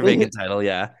 Another vacant title,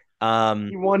 yeah.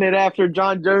 He won it after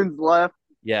John Jones left.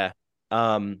 Yeah.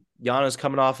 Jan is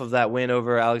coming off of that win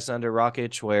over Alexander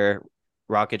Rakic, where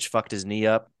Rakic fucked his knee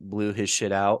up, blew his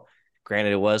shit out.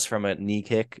 Granted, it was from a knee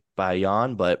kick by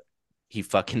Jan, but he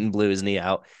fucking blew his knee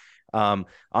out.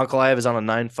 Ankalaev is on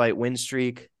a 9-fight win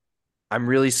streak. I'm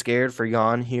really scared for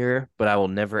Jan here, but I will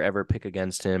never, ever pick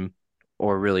against him,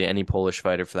 or really any Polish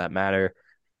fighter for that matter.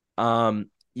 Jan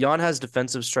has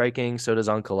defensive striking, so does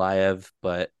Ankalaev,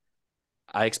 but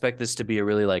I expect this to be a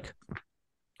really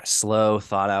slow,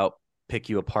 thought out, pick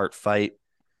you apart fight.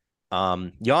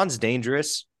 Jan's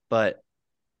dangerous, but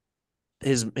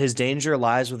his danger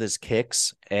lies with his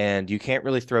kicks, and you can't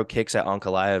really throw kicks at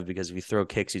Ankalaev because if you throw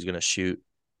kicks, he's going to shoot,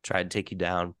 try to take you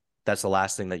down. That's the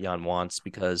last thing that Jan wants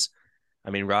because,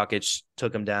 Rakic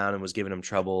took him down and was giving him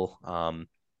trouble.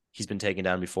 He's been taken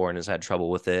down before and has had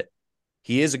trouble with it.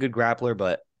 He is a good grappler,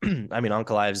 but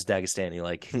Ankalaev's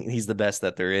Dagestani. He's the best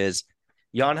that there is.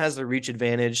 Jan has the reach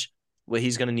advantage. What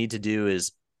he's going to need to do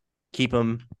is keep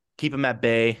him at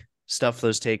bay, stuff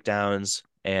those takedowns,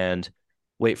 and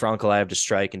wait for Ankalaev to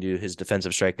strike and do his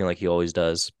defensive striking like he always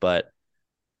does. But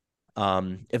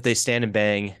if they stand and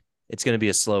bang, it's going to be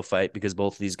a slow fight because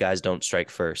both of these guys don't strike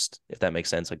first, if that makes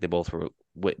sense.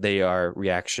 They are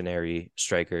reactionary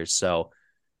strikers. So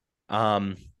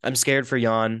I'm scared for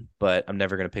Jan, but I'm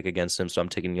never going to pick against him. So I'm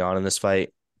taking Jan in this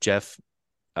fight. Jeff,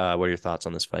 what are your thoughts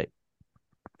on this fight?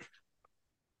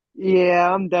 Yeah,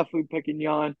 I'm definitely picking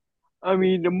Jan.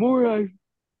 The more I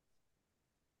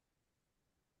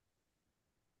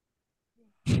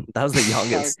that was the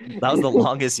youngest. That was the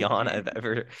longest yawn I've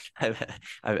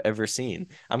ever seen.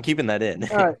 I'm keeping that in.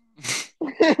 All right.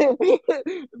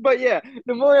 But yeah,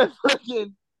 the more I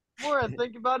fucking more I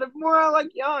think about it, more I like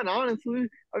Jan, honestly.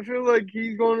 I feel like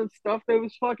he's going to stuff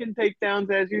those fucking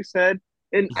takedowns, as you said.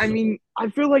 And I mean, I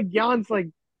feel like Jan's like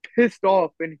pissed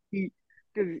off and because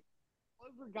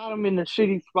Oliver got him in a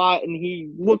shitty spot and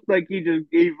he looked like he just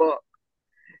gave up.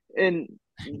 And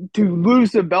to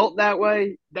lose the belt that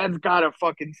way, that's gotta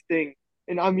fucking sting.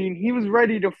 And I mean, he was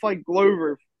ready to fight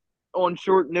Glover on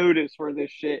short notice for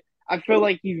this shit. I feel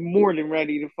like he's more than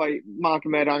ready to fight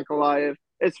Magomed Ankalaev,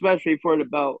 especially for the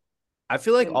belt. I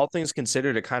feel like And all things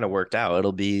considered, it kind of worked out.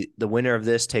 It'll be the winner of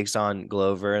this takes on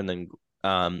Glover, and then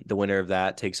the winner of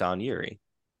that takes on Yuri.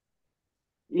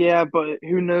 yeah, but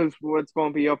who knows what's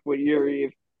going to be up with Yuri?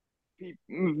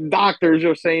 If doctors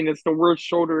are saying it's the worst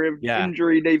shoulder Yeah.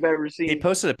 injury they've ever He seen.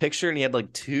 posted a picture and he had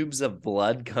like tubes of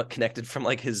blood connected from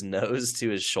like his nose to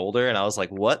his shoulder, and I was like,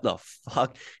 "What the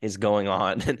fuck is going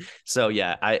on?" So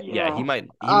yeah, he Yeah, may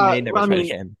never I fight mean,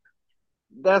 again.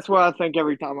 that's what I think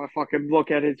every time I fucking look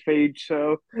at his page.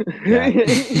 So Yeah,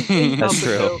 ain't that's nothing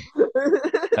true. new.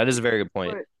 That is a very good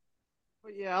point. but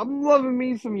But yeah, I'm loving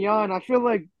me some Jan. I feel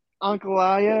like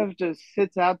Ankalaev just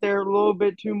sits out there a little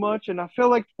bit too much, and I feel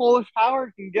like Polish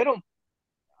Power can get him.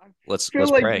 I feel Let's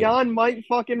like pray. Jan might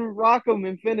fucking rock him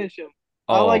and finish him.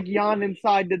 I Oh, like Jan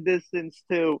inside the distance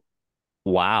too.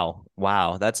 wow.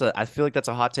 I feel like that's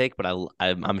a hot take, but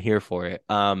I'm here for it.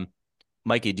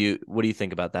 Mikey, what do you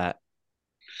think about that?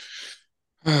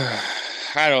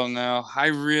 I don't know. I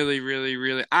really, really,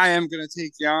 really, I am gonna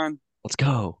take Jan. Let's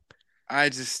go. I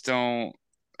just don't.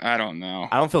 I don't know.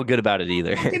 I don't feel good about it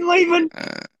either. Fucking leaving.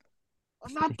 Uh,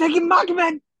 I'm not taking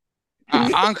Magomed.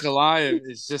 Ankalaev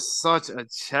is just such a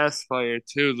chess player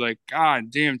too. Like, god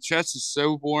damn, chess is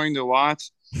so boring to watch,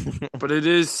 but it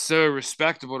is so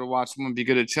respectable to watch someone be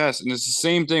good at chess. And it's the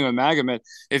same thing with Magomed.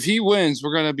 If he wins,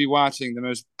 we're gonna be watching the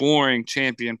most boring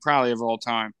champion probably of all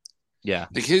time. Yeah.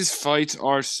 Like his fights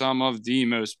are some of the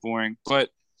most boring. But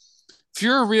if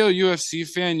you're a real UFC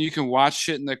fan, you can watch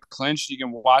shit in the clinch. You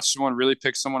can watch someone really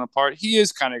pick someone apart. He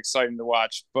is kind of exciting to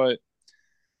watch, but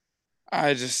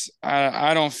I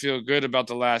don't feel good about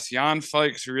the last Jan fight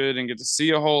because we really didn't get to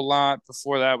see a whole lot.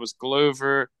 Before that was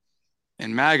Glover,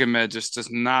 and Magomed just does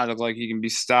not look like he can be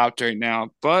stopped right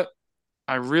now. But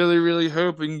I really, really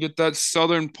hope we can get that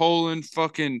Southern Poland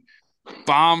fucking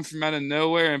bomb from out of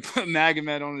nowhere and put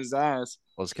Magomed on his ass.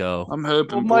 Let's go. I'm Well,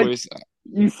 hoping, Mike, boys.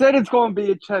 you said it's going to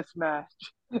be a chess match.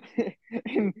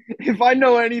 And if I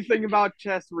know anything about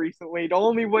chess recently, the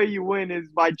only way you win is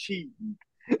by cheating.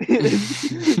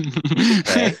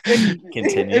 Okay.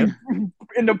 Continue.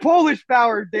 And the Polish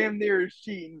Power damn near is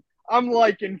cheating. I'm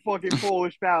liking fucking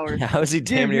Polish Power. How is he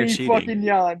damn Give near me cheating? fucking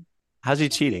Jan. How's he He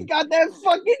cheating? got that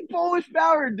fucking Polish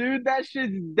Power, dude. That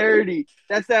shit's dirty.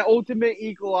 That's that ultimate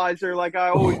equalizer, like I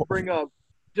always bring up.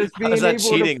 Just How is being that able to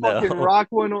cheating fucking though? rock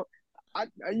one.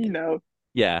 You know,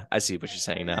 Yeah, I see what you're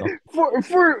saying now.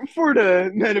 for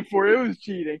the metaphor, it was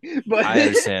cheating. But I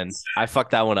understand. I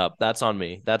fucked that one up. That's on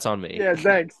me. That's on me. yeah,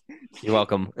 thanks. You're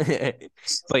welcome.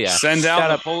 But yeah, Send out shout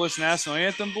the out. Polish national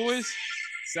anthem, boys.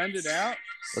 Send it out.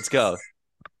 Let's go.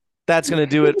 That's gonna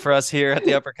do it for us here at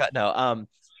the Uppercut. No,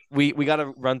 we got to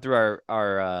run through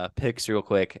our picks real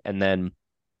quick, and then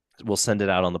we'll send it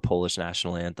out on the Polish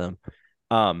national anthem.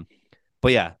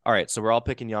 But yeah, all right. So we're all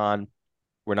picking Jan.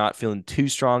 We're not feeling too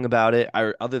strong about it.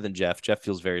 Other than Jeff. Jeff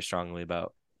feels very strongly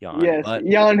about Jan. Yes, But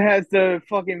Jan has the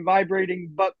fucking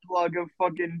vibrating butt plug of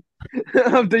fucking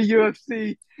of the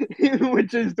UFC,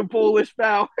 which is the Polish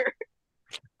Power.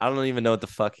 I don't even know what the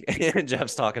fuck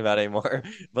Jeff's talking about anymore.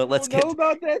 But You let's don't know get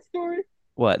about that story?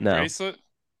 what? No. Bracelet.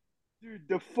 Dude,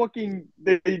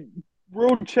 the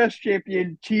world chess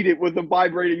champion cheated with a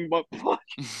vibrating butt plug.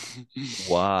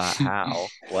 Wow. How?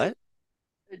 What?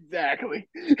 Exactly.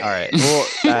 All right. Well,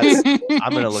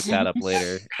 I'm gonna look that up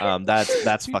later.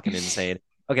 That's fucking insane.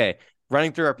 Okay,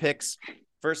 running through our picks.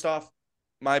 First off,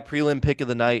 my prelim pick of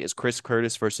the night is Chris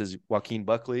Curtis versus Joaquin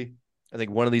Buckley. I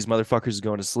think one of these motherfuckers is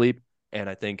going to sleep, and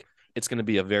I think it's going to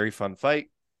be a very fun fight.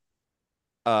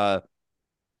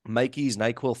 Mikey's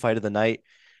NyQuil fight of the night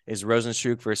is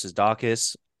Rosenstruck versus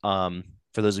Dawkins.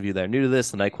 For those of you that are new to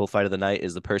this, the NyQuil fight of the night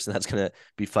is the person that's going to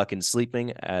be fucking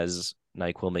sleeping as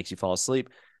NyQuil makes you fall asleep.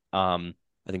 I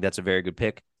think that's a very good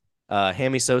pick.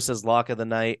 Hammy Sosa's lock of the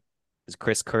night is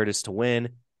Chris Curtis to win.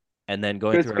 And then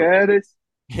going through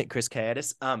Chris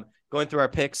Cadis. Going through our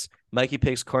picks, Mikey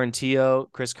picks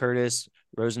Corntillo, Chris Curtis,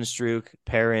 Rosenstruck,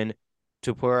 Perrin,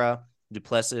 Tupura,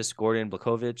 Duplessis, Gordon,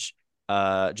 Blakovic.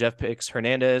 Jeff picks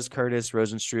Hernandez, Curtis,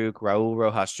 Rosenstruck, Raul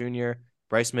Rojas Jr.,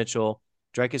 Bryce Mitchell,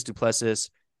 Dricus Duplessis,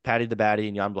 Patty the Batty,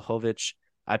 and Jan Blachowicz.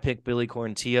 I picked Billy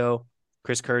Corntillo,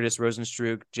 Chris Curtis,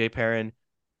 Rosenstruck, Jay Perrin,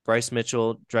 Bryce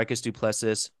Mitchell, Dricus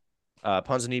Duplessis,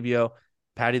 Ponzinibbio,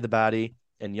 Paddy the Baddy,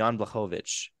 and Jan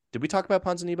Blachowicz. Did we talk about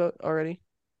Ponzinibbio already?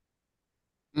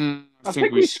 I I think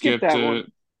think we we skipped skipped that one.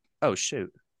 it. Oh,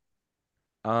 shoot.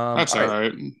 That's all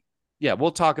right. Yeah,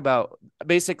 we'll talk about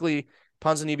basically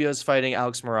Ponzinibbio is fighting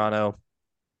Alex Morano.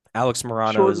 Alex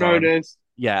Morano Short is on notice.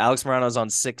 Alex Morano is on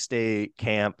 6-day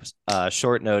camp,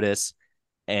 short notice,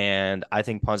 and I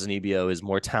think Ponzinibbio is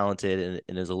more talented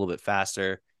and is a little bit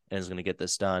faster and is going to get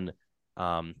this done.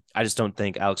 I just don't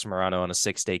think Alex Morano on a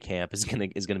 6-day camp is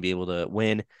gonna be able to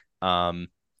win.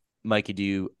 Mikey, do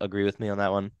you agree with me on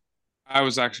that one? I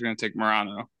was actually going to take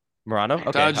Morano. Morano?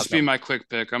 Okay. That'll just be my quick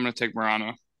pick. I'm going to take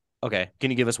Morano. Okay.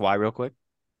 Can you give us why real quick?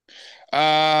 He's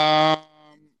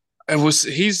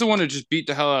the one who just beat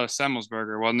the hell out of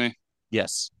Semmelsberger, wasn't he?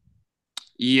 Yes.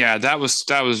 Yeah, that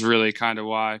was really kind of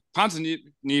why.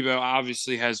 Ponzinibbio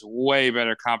obviously has way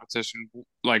better competition,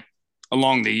 like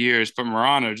along the years, but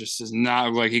Morano just does not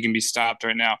look like he can be stopped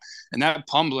right now. And that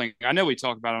pummeling, I know we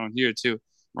talked about it on here too.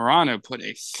 Morano put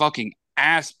a fucking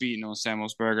ass beating on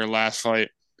Semmelsberger last fight.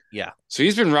 Yeah. So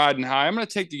he's been riding high. I'm gonna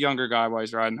take the younger guy while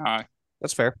he's riding high.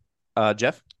 That's fair.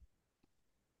 Jeff?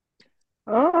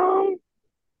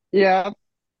 Yeah,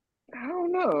 I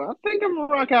don't know. I think I'm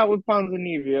gonna rock out with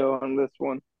Ponzinibbio on this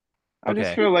one. I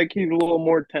just Okay. feel like he's a little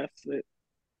more tested.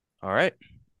 All right.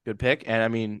 Good pick. And I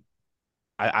mean,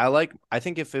 I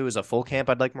think if it was a full camp,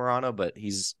 I'd like Morano, but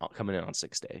he's coming in on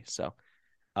 6 day. So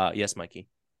yes, Mikey.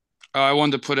 I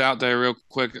wanted to put out there real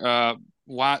quick.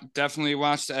 Definitely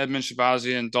watch the Edmund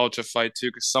Shabazian and Dolce fight too,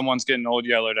 because someone's getting old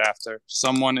yellered after.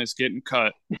 Someone is getting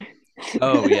cut.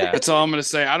 Oh yeah. That's all I'm gonna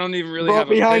say. I don't even really Brought have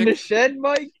a behind pick. the shed,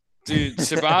 Mike. Dude,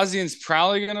 Shabazian's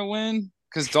probably gonna win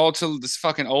because Dolce is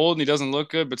fucking old and he doesn't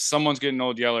look good, but someone's getting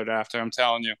old yellered after. I'm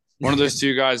telling you, one of those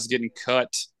two guys is getting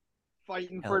cut.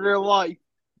 Fighting for their life.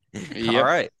 Yep. All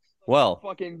right. Well,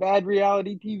 Fucking bad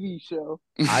reality TV show.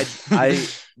 I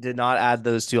did not add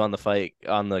those two on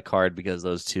the card because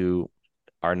those two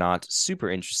are not super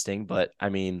interesting, but I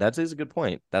mean that is a good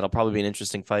point. That'll probably be an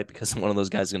interesting fight because one of those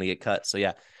guys is going to get cut. So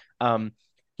yeah.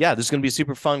 Yeah, this is going to be a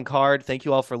super fun card. Thank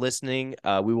you all for listening.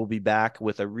 We will be back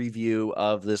with a review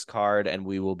of this card, and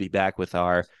we will be back with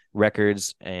our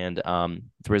records and the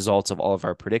results of all of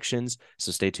our predictions.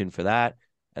 So stay tuned for that.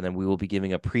 And then we will be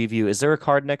giving a preview. Is there a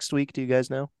card next week? Do you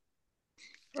guys know?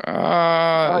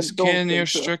 Is Cannonier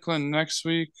Strickland next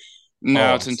week?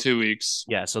 No, it's in 2 weeks.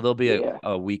 Yeah, so there'll be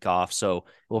a week off. So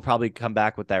we'll probably come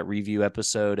back with that review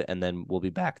episode, and then we'll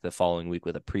be back the following week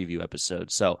with a preview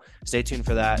episode. So stay tuned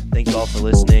for that. Thank you all for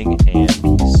listening, and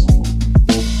peace.